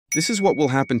This is what will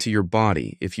happen to your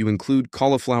body if you include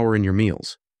cauliflower in your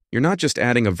meals. You're not just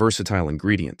adding a versatile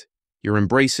ingredient. You're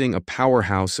embracing a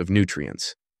powerhouse of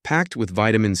nutrients. Packed with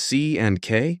vitamins C and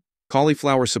K,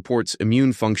 cauliflower supports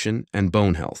immune function and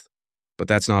bone health. But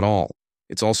that's not all.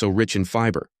 It's also rich in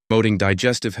fiber, promoting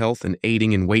digestive health and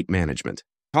aiding in weight management.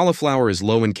 Cauliflower is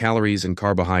low in calories and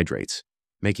carbohydrates,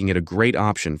 making it a great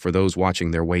option for those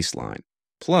watching their waistline.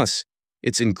 Plus,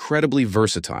 it's incredibly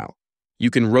versatile. You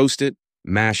can roast it,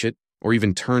 mash it, or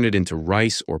even turn it into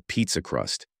rice or pizza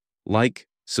crust. Like,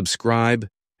 subscribe,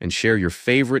 and share your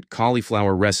favorite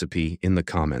cauliflower recipe in the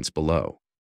comments below.